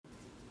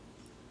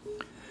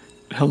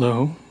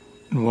Hello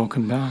and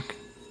welcome back.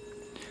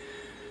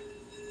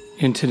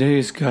 In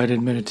today's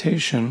guided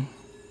meditation,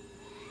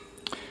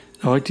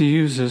 I like to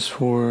use this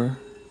for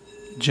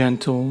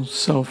gentle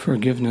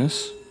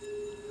self-forgiveness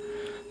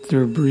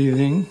through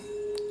breathing,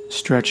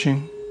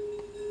 stretching,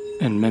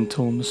 and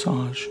mental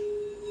massage.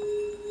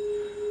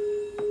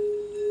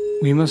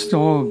 We must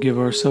all give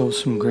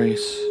ourselves some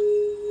grace.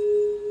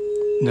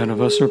 None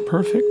of us are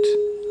perfect,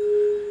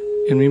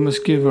 and we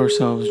must give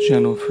ourselves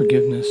gentle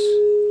forgiveness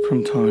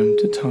from time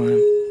to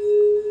time.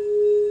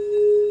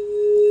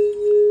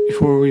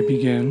 Before we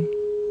begin,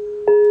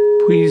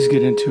 please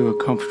get into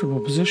a comfortable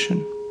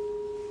position.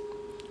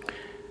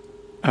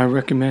 I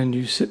recommend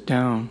you sit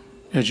down,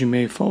 as you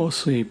may fall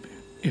asleep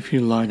if you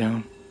lie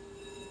down.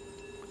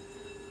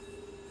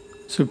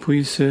 So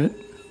please sit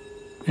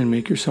and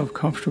make yourself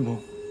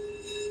comfortable.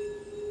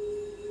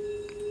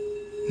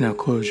 Now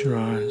close your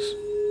eyes.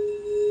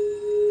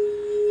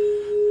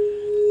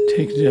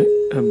 Take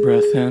a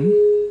breath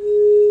in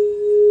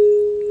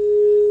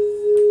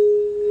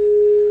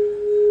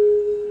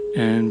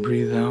and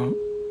breathe out.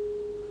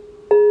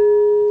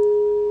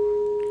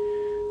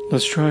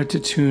 Let's try to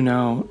tune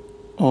out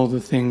all the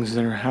things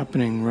that are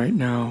happening right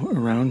now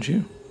around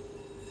you.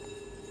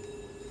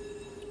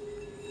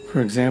 For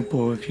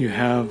example, if you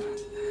have,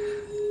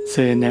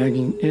 say, a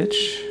nagging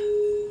itch,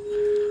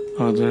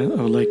 I would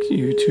like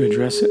you to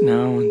address it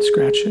now and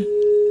scratch it,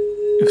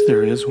 if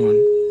there is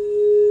one.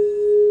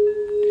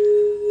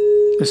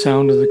 The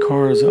sound of the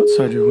cars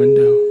outside your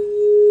window.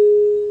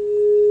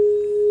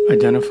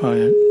 Identify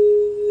it.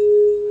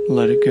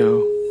 Let it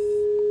go.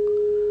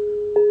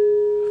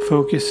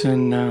 Focus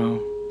in now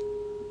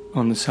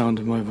on the sound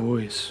of my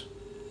voice.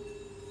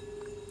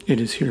 It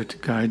is here to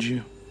guide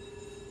you.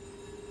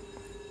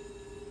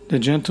 The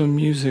gentle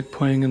music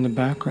playing in the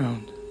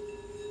background.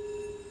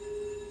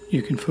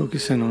 You can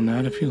focus in on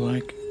that if you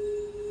like.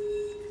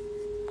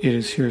 It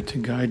is here to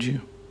guide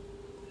you.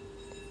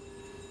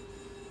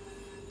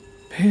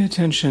 Pay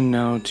attention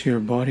now to your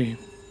body.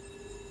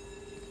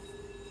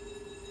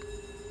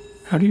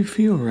 How do you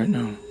feel right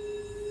now?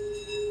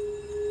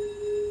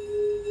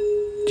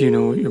 Do you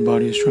know what your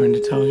body is trying to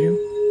tell you?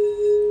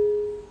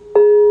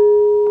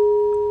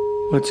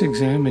 Let's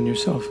examine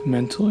yourself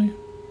mentally.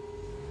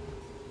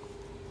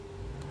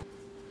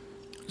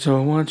 So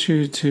I want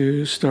you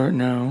to start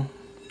now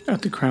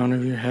at the crown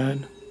of your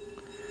head.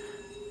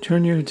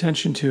 Turn your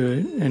attention to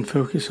it and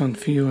focus on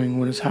feeling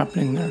what is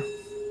happening there.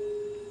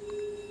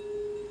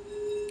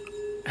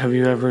 Have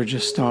you ever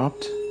just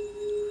stopped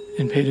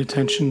and paid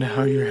attention to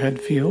how your head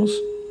feels?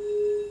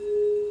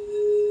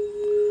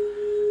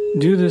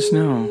 Do this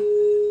now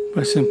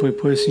by simply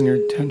placing your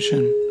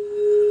attention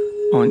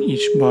on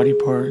each body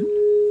part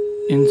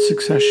in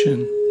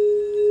succession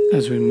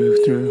as we move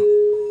through.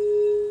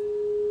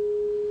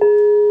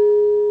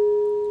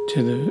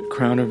 To the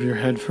crown of your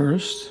head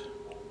first,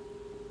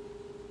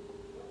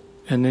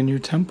 and then your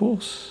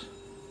temples,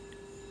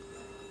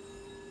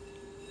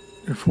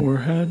 your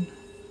forehead,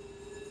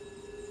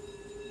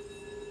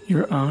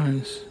 your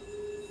eyes,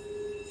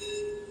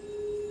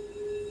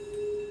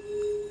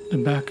 the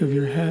back of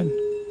your head.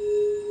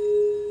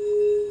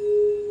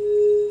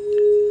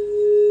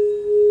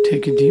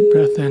 Take a deep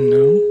breath in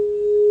now.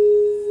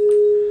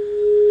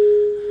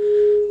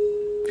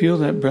 Feel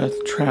that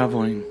breath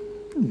traveling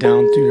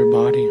down through your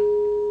body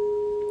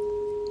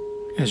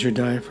as your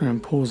diaphragm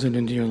pulls it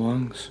into your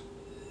lungs.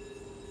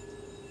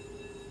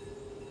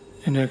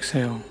 And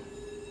exhale.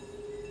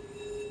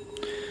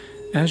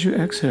 As you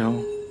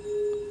exhale,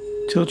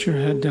 tilt your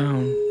head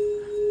down,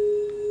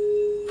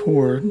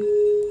 forward,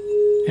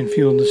 and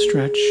feel the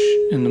stretch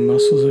in the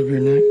muscles of your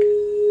neck.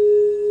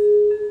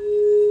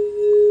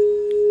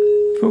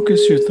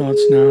 Focus your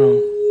thoughts now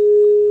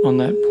on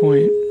that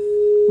point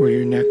where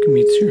your neck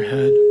meets your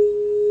head.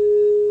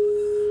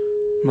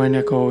 My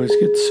neck always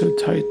gets so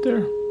tight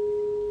there.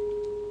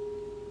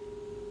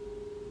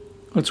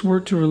 Let's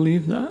work to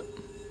relieve that.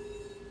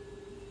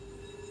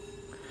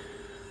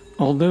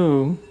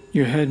 Although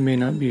your head may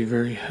not be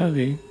very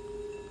heavy,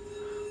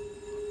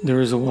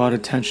 there is a lot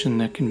of tension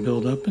that can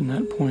build up in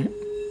that point.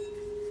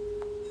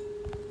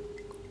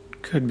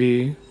 Could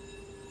be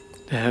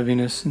the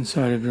heaviness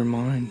inside of your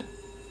mind.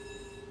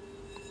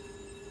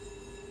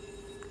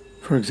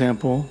 For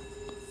example,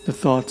 the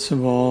thoughts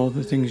of all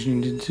the things you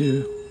need to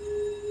do,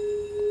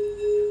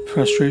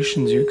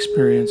 frustrations you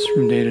experience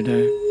from day to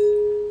day,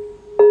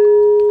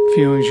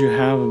 feelings you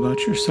have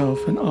about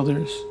yourself and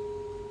others,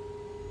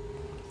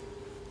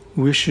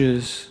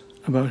 wishes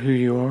about who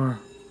you are,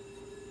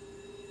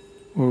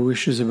 or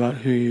wishes about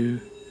who you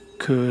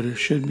could or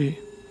should be.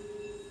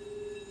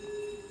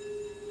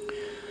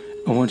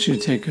 I want you to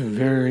take a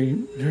very,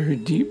 very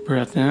deep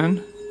breath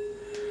in.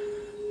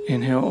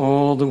 Inhale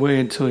all the way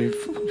until it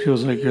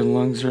feels like your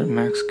lungs are at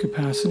max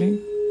capacity.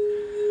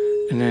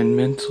 And then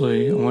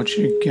mentally, I want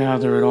you to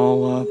gather it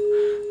all up,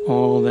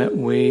 all that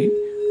weight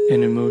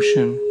and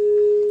emotion,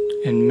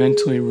 and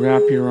mentally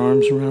wrap your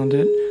arms around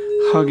it,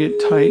 hug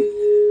it tight,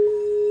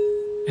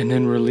 and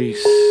then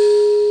release.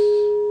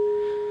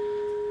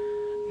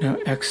 Now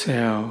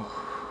exhale.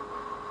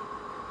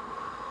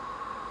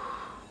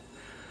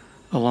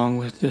 along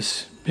with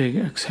this big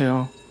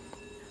exhale,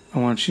 I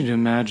want you to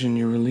imagine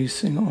you're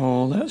releasing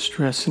all that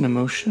stress and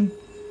emotion.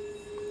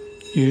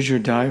 Use your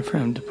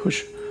diaphragm to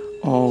push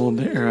all of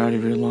the air out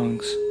of your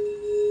lungs.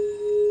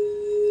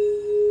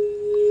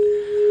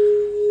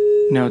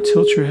 Now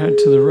tilt your head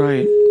to the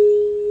right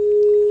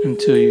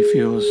until you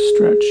feel a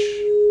stretch.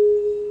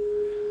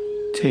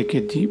 Take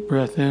a deep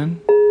breath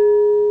in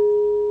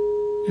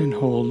and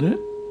hold it.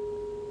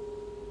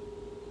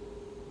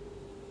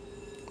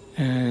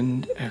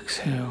 And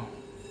exhale.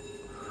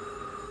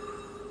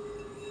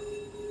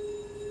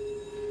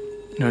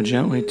 Now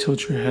gently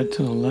tilt your head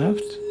to the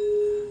left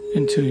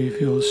until you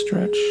feel a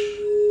stretch.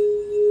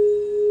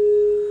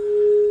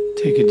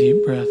 Take a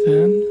deep breath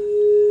in.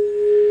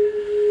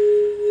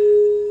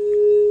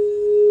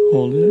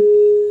 Hold it.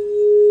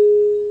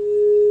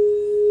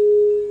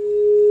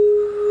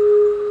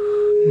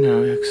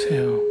 Now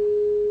exhale.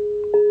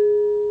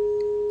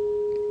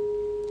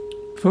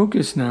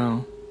 Focus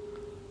now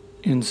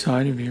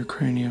inside of your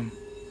cranium.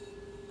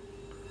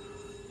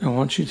 I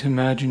want you to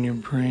imagine your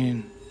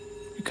brain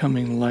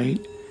becoming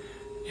light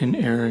and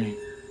airy.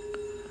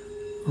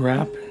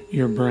 Wrap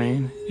your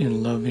brain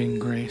in loving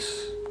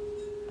grace.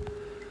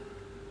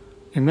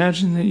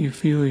 Imagine that you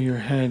feel your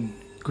head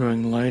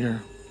growing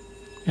lighter,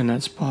 and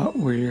that spot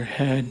where your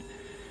head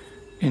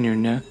and your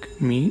neck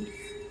meet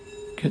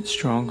gets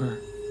stronger.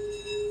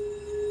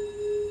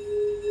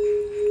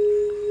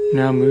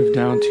 Now move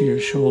down to your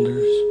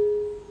shoulders.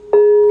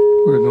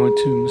 We're going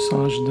to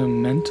massage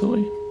them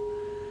mentally.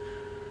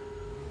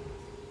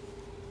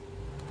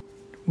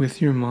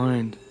 With your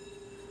mind,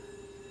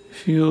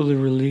 feel the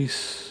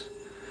release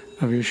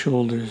of your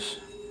shoulders,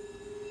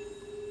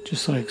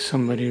 just like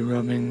somebody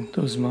rubbing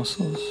those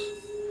muscles.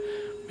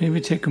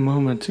 Maybe take a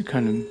moment to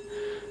kind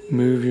of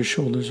move your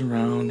shoulders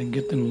around and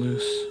get them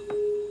loose.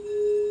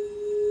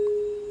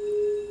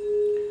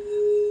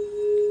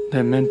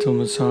 That mental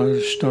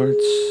massage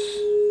starts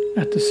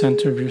at the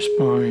center of your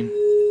spine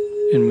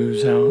and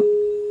moves out,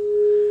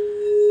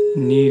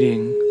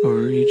 kneading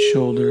over each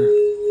shoulder,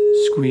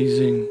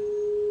 squeezing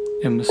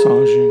and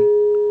massaging,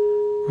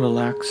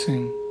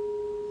 relaxing.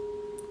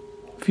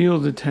 Feel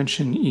the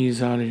tension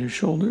ease out of your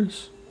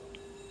shoulders.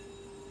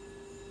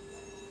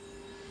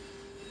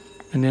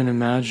 And then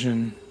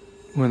imagine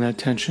when that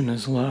tension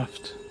is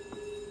left,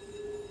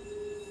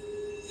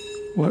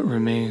 what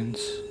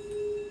remains?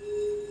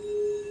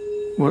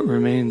 What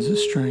remains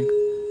is strength.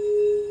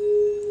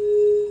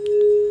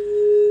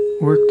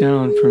 Work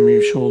down from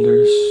your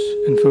shoulders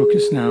and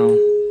focus now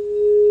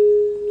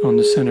on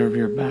the center of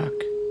your back,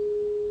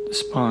 the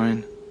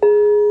spine,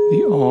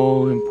 the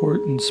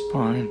all-important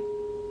spine.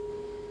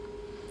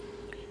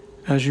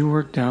 As you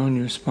work down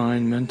your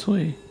spine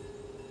mentally,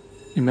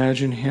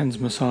 imagine hands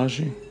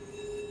massaging,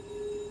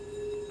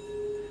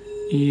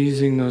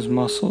 easing those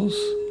muscles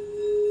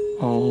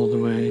all the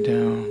way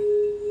down.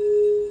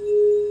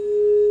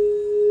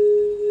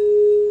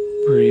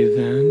 Breathe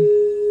in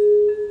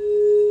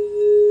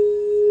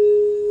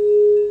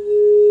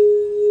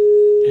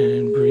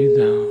and breathe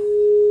out.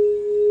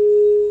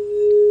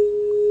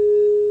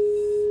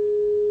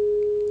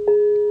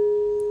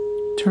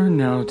 Turn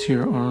now to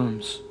your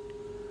arms.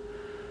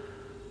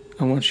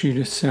 I want you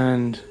to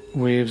send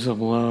waves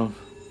of love,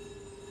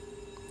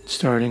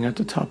 starting at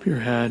the top of your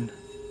head,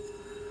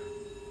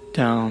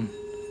 down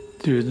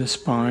through the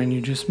spine you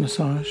just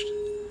massaged,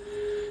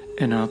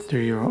 and out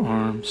through your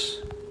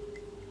arms.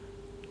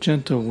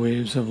 Gentle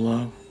waves of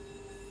love.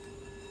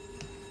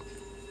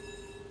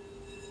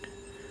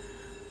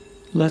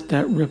 Let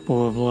that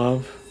ripple of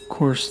love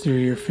course through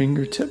your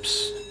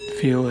fingertips.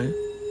 Feel it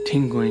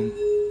tingling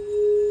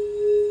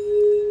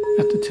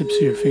at the tips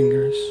of your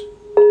fingers.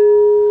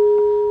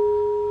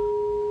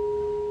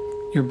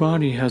 Your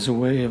body has a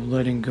way of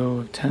letting go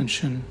of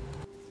tension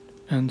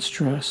and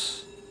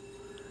stress.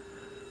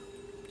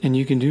 And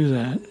you can do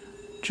that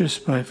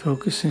just by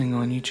focusing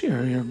on each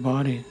area of your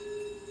body,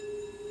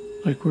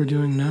 like we're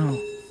doing now.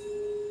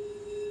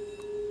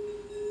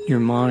 Your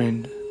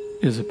mind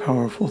is a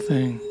powerful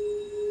thing.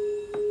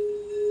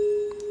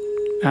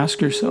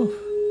 Ask yourself,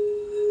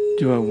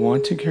 do I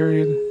want to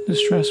carry the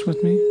stress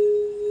with me?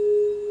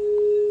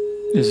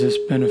 Is this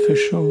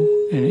beneficial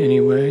in any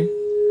way?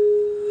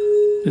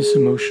 This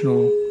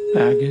emotional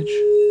baggage?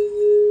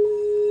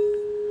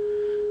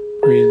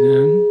 Breathe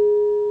in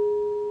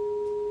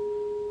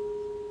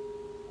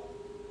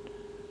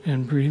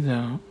and breathe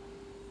out.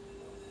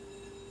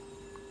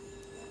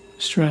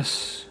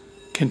 Stress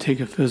can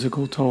take a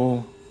physical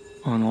toll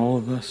on all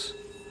of us.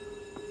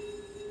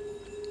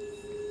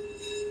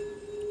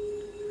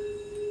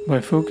 By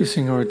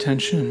focusing our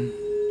attention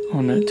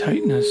on that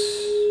tightness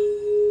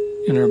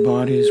in our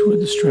bodies where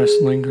the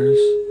stress lingers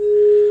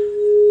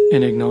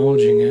and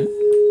acknowledging it,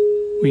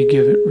 we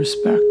give it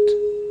respect.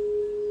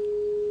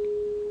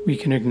 We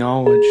can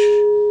acknowledge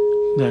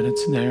that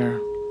it's there.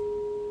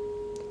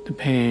 The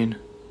pain,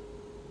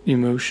 the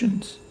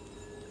emotions,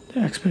 the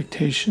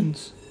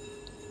expectations,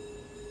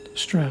 the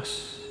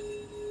stress.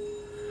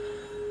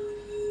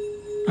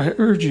 I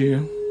urge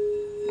you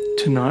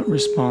to not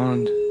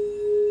respond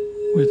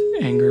with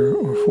anger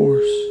or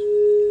force.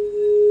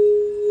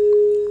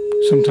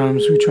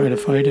 Sometimes we try to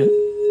fight it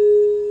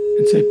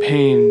and say,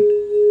 pain,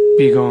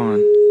 be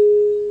gone.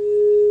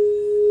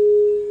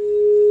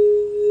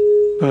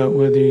 But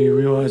whether you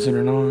realize it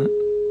or not,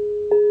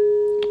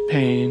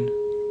 pain,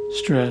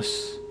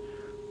 stress,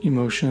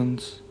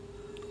 emotions,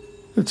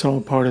 it's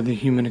all part of the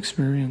human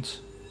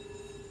experience.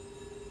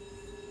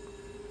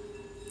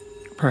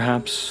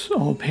 Perhaps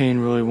all pain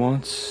really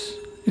wants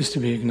is to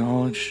be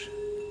acknowledged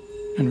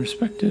and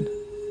respected.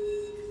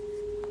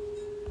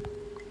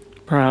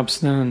 Perhaps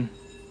then,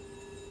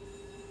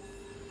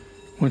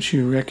 once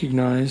you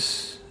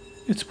recognize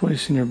its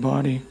place in your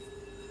body,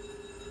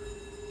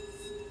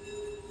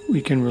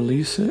 we can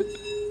release it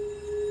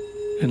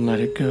and let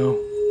it go.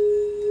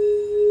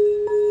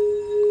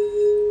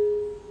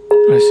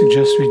 I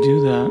suggest we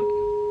do that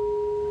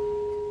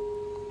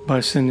by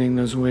sending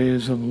those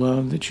waves of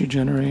love that you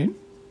generate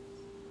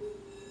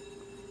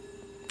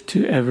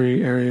to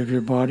every area of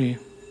your body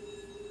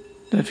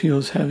that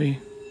feels heavy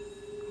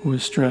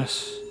with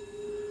stress,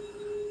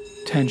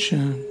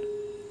 tension,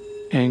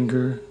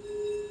 anger,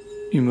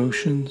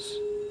 emotions,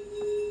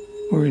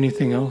 or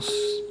anything else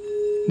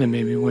that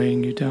may be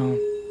weighing you down.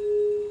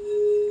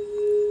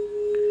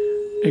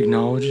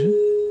 Acknowledge it,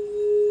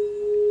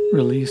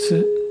 release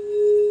it,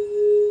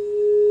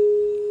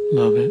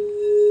 love it.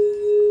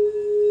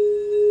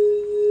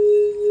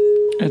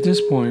 At this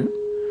point,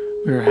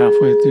 we are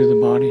halfway through the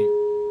body.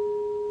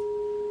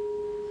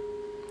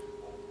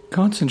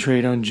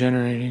 Concentrate on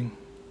generating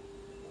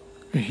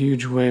a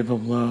huge wave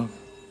of love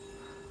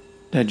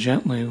that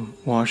gently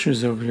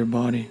washes over your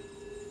body.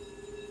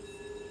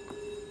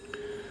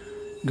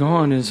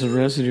 Gone is the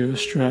residue of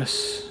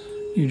stress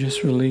you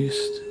just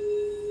released.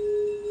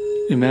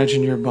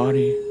 Imagine your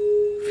body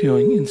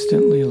feeling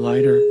instantly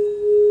lighter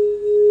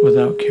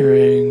without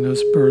carrying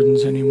those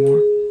burdens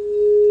anymore.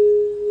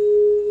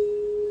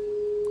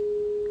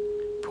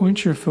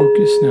 Point your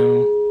focus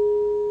now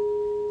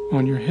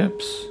on your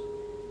hips.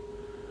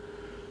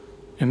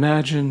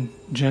 Imagine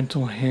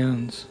gentle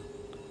hands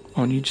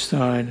on each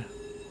side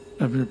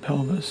of your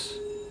pelvis.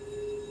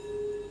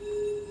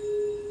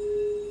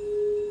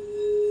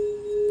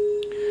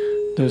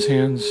 Those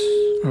hands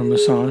are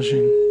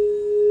massaging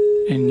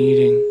and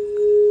kneading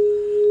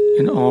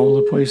in all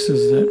the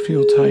places that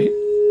feel tight.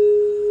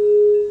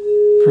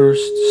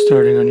 First,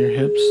 starting on your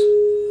hips,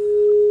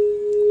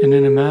 and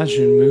then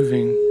imagine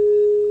moving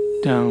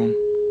down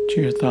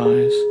to your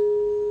thighs,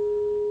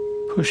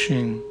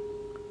 pushing,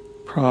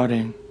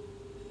 prodding,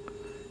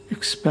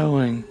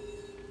 expelling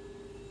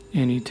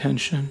any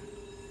tension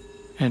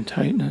and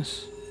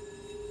tightness.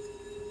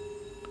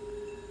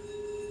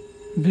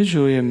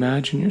 Visually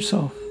imagine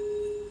yourself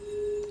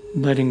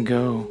letting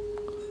go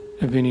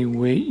of any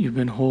weight you've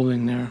been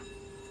holding there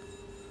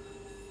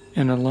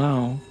and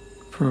allow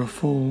for a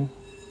full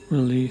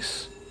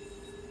release.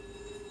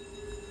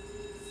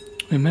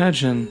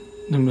 Imagine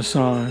the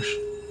massage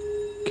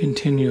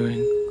continuing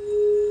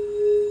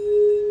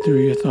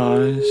through your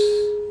thighs,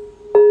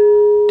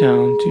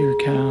 down to your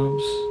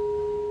calves,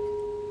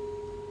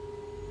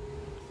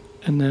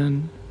 and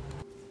then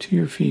to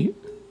your feet.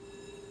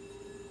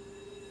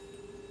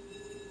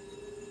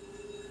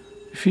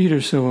 Your feet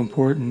are so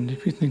important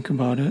if you think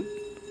about it.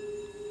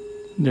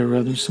 They're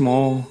rather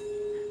small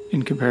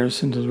in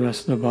comparison to the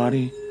rest of the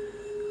body.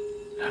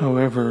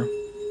 However,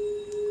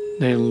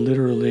 they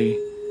literally,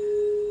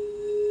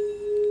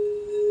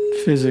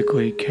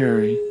 physically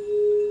carry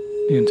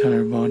the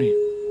entire body.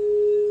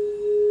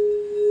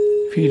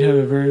 Feet have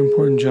a very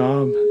important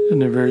job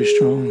and they're very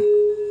strong.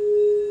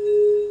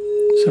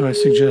 So I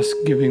suggest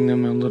giving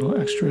them a little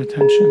extra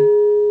attention.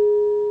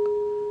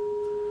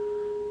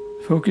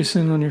 Focus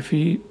in on your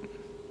feet,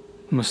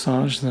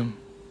 massage them.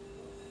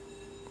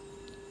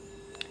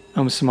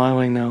 I'm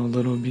smiling now a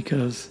little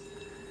because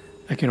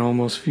I can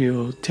almost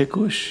feel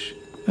ticklish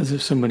as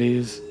if somebody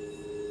is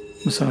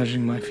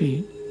massaging my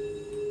feet.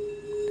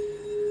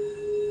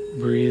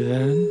 Breathe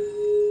in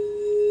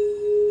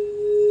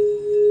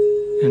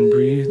and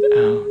breathe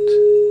out.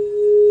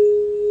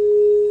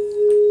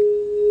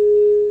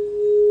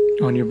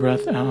 On your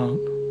breath out,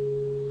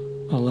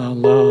 allow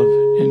love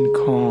and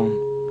calm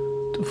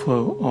to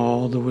flow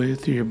all the way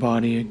through your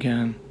body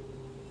again.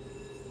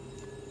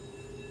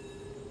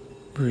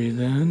 Breathe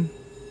in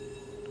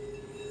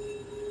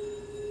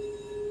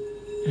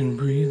and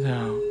breathe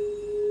out.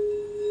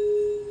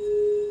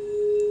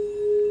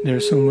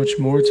 There's so much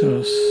more to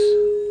us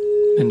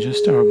than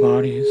just our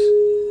bodies.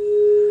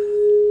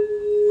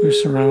 We're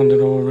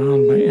surrounded all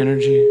around by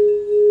energy,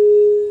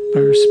 by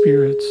our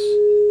spirits,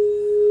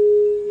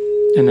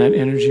 and that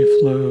energy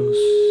flows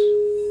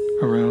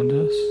around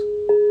us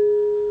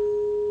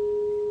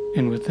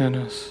and within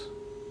us.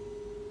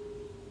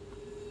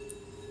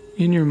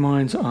 In your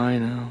mind's eye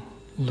now,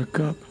 look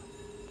up.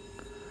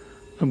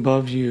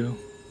 Above you,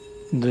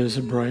 there's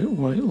a bright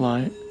white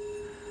light.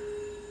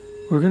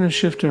 We're going to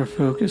shift our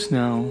focus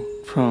now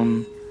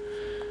from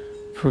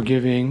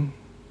forgiving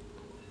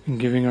and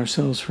giving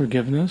ourselves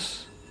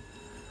forgiveness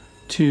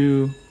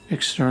to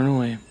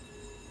externally.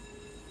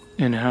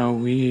 and how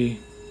we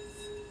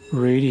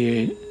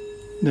radiate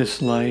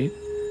this light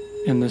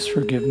and this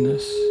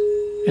forgiveness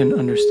and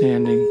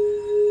understanding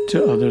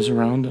to others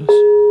around us.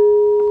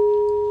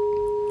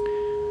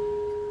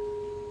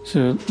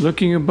 So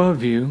looking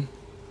above you,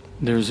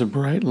 there's a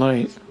bright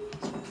light.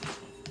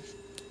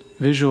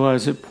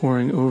 Visualize it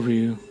pouring over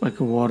you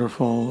like a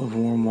waterfall of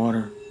warm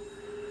water,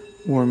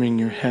 warming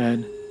your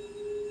head,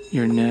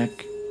 your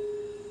neck,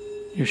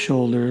 your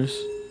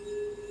shoulders,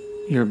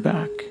 your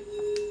back.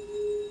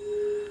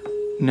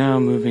 Now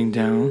moving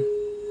down,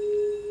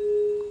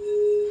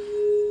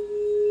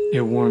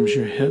 it warms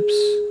your hips,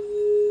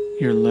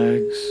 your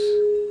legs,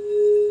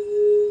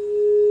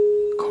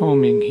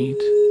 calming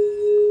heat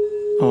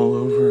all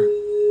over,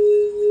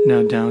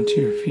 now down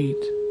to your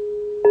feet.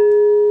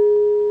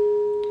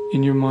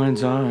 In your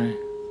mind's eye,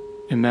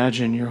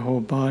 imagine your whole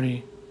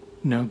body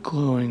now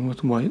glowing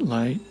with white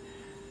light.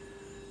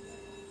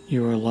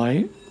 You are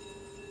light,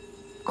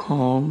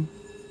 calm,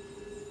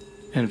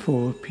 and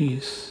full of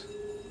peace.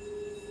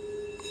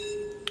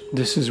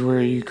 This is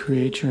where you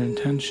create your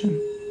intention.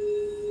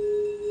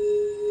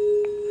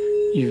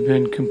 You've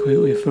been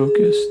completely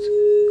focused,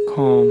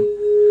 calm,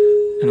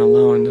 and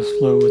allowing this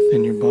flow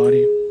within your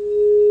body.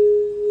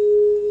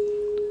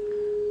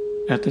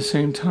 At the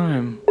same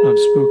time, I've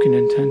spoken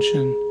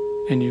intention,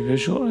 and you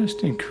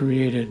visualized and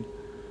created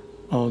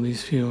all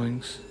these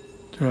feelings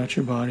throughout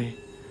your body.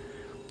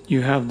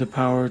 You have the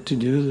power to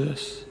do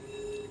this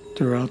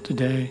throughout the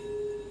day,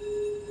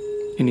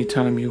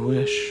 anytime you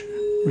wish,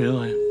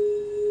 really.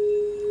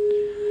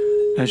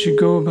 As you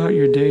go about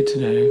your day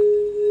today,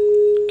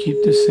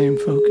 keep the same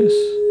focus.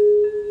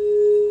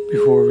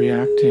 Before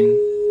reacting,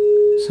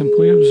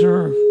 simply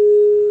observe.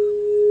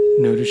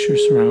 Notice your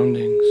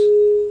surroundings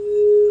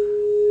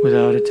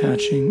without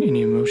attaching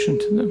any emotion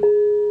to them.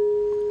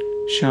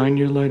 Shine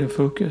your light of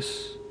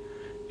focus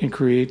and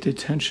create the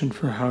intention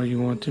for how you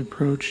want to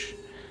approach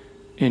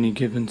any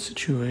given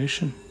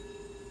situation.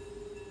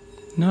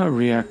 Not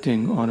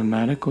reacting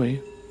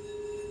automatically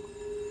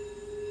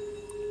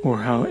or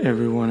how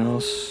everyone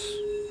else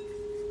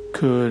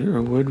could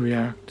or would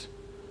react,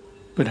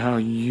 but how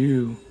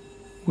you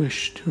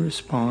wish to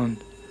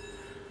respond.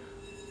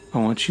 I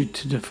want you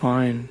to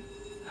define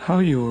how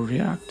you will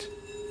react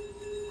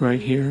right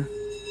here,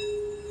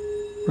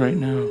 right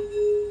now.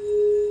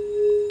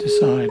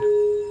 Decide.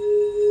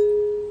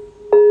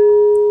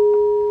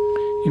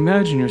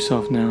 Imagine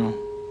yourself now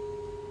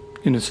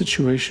in a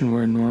situation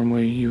where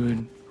normally you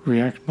would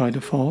react by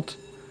default,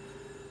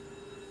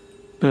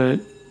 but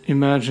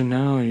imagine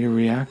now you're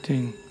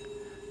reacting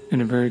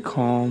in a very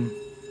calm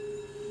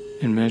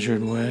and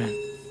measured way.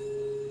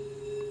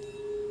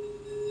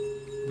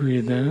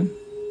 Breathe in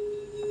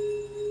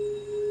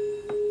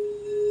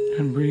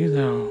and breathe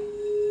out.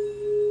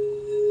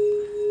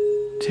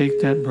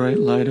 Take that bright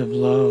light of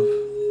love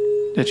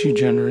that you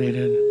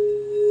generated,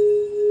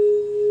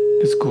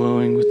 that's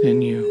glowing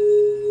within you.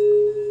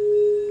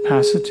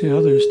 Pass it to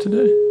others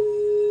today.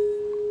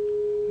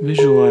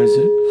 Visualize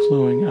it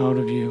flowing out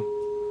of you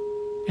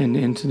and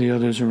into the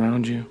others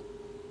around you,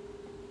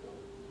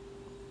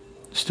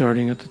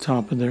 starting at the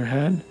top of their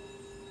head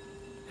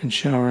and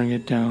showering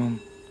it down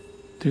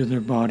through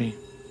their body.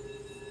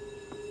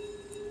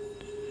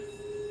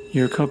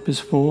 Your cup is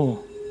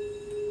full,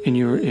 and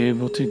you are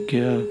able to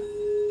give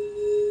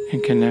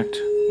and connect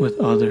with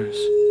others.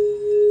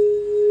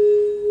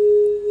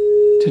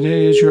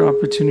 Today is your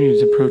opportunity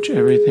to approach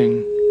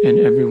everything and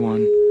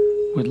everyone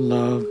with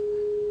love,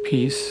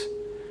 peace,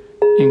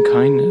 and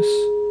kindness.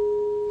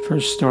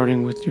 First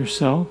starting with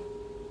yourself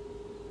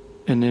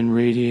and then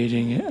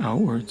radiating it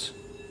outwards.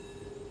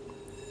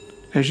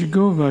 As you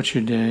go about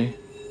your day,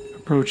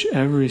 approach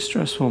every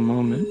stressful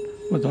moment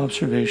with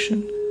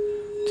observation.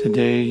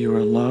 Today you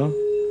are loved.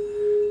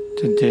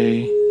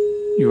 Today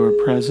you are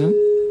present.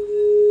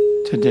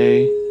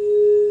 Today,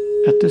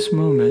 at this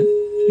moment,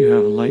 you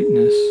have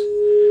lightness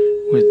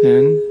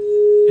within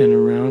and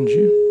around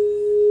you.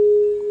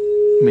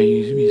 May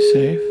you be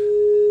safe.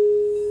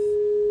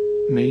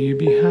 May you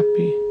be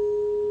happy.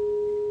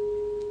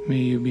 May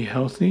you be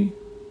healthy.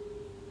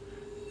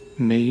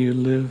 May you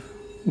live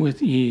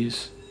with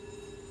ease.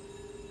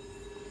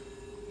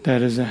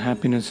 That is a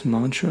happiness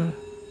mantra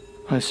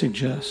I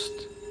suggest.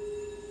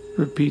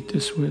 Repeat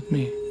this with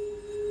me.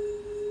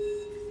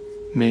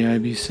 May I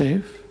be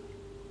safe.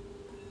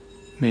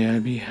 May I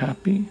be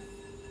happy.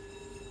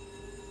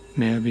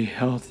 May I be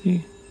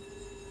healthy.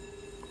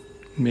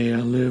 May I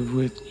live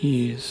with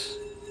ease.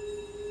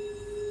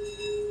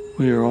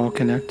 We are all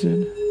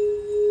connected.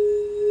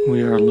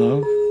 We are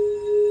love.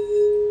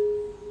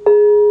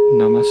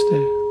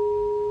 Namaste.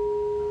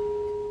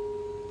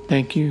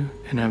 Thank you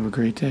and have a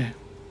great day.